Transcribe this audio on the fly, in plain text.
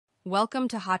Welcome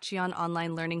to Hachion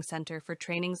Online Learning Center for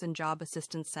Trainings and Job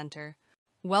Assistance Center.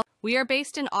 We are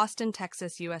based in Austin,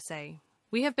 Texas, USA.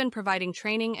 We have been providing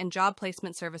training and job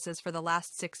placement services for the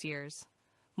last 6 years.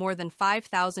 More than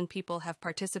 5,000 people have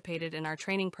participated in our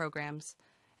training programs,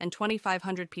 and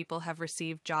 2,500 people have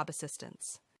received job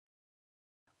assistance.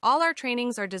 All our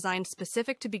trainings are designed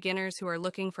specific to beginners who are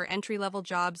looking for entry-level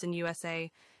jobs in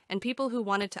USA and people who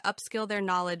wanted to upskill their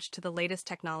knowledge to the latest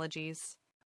technologies.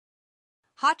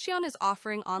 Hachion is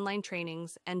offering online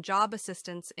trainings and job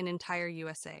assistance in entire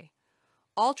USA.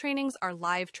 All trainings are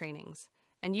live trainings,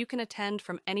 and you can attend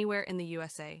from anywhere in the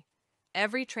USA.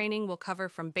 Every training will cover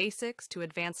from basics to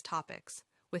advanced topics,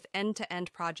 with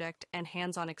end-to-end project and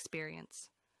hands-on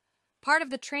experience. Part of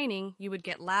the training, you would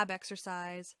get lab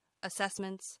exercise,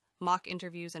 assessments, mock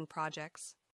interviews, and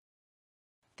projects.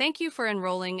 Thank you for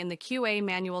enrolling in the QA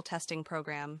Manual Testing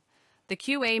Program. The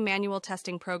QA Manual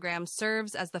Testing Program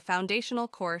serves as the foundational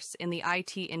course in the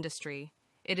IT industry.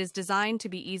 It is designed to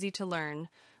be easy to learn,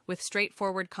 with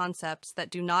straightforward concepts that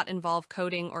do not involve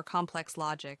coding or complex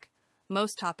logic.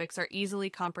 Most topics are easily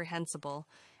comprehensible,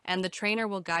 and the trainer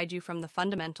will guide you from the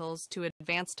fundamentals to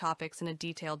advanced topics in a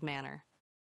detailed manner.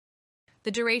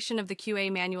 The duration of the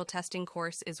QA Manual Testing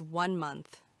course is 1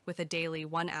 month, with a daily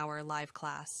 1-hour live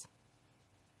class.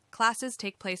 Classes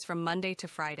take place from Monday to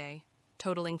Friday,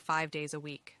 totaling 5 days a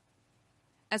week.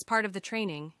 As part of the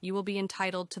training, you will be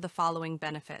entitled to the following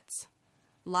benefits: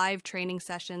 live training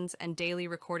sessions and daily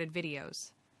recorded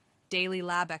videos, daily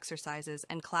lab exercises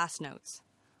and class notes,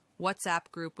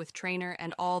 WhatsApp group with trainer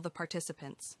and all the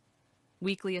participants,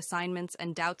 weekly assignments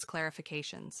and doubts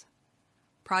clarifications,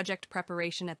 project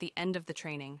preparation at the end of the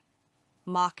training,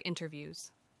 mock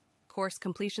interviews, course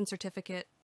completion certificate.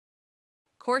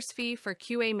 Course fee for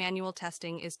QA manual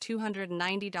testing is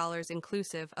 $290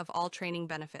 inclusive of all training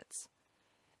benefits.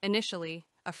 Initially,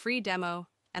 a free demo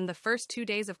and the first 2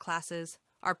 days of classes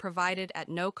are provided at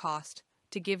no cost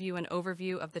to give you an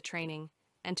overview of the training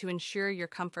and to ensure your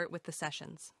comfort with the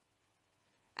sessions.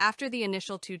 After the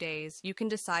initial 2 days, you can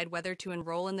decide whether to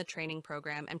enroll in the training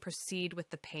program and proceed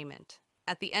with the payment.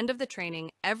 At the end of the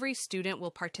training, every student will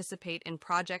participate in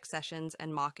project sessions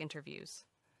and mock interviews.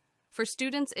 For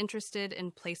students interested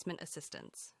in placement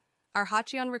assistance, our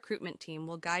Hachion recruitment team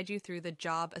will guide you through the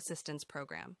job assistance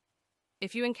program.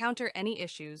 If you encounter any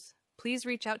issues, please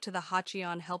reach out to the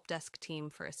Hachion Help Desk team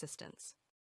for assistance.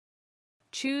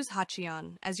 Choose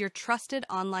Hachion as your trusted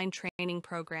online training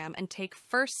program and take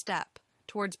first step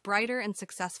towards brighter and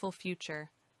successful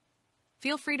future.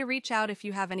 Feel free to reach out if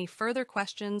you have any further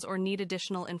questions or need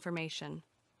additional information.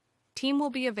 Team will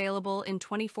be available in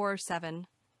 24/7.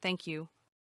 Thank you.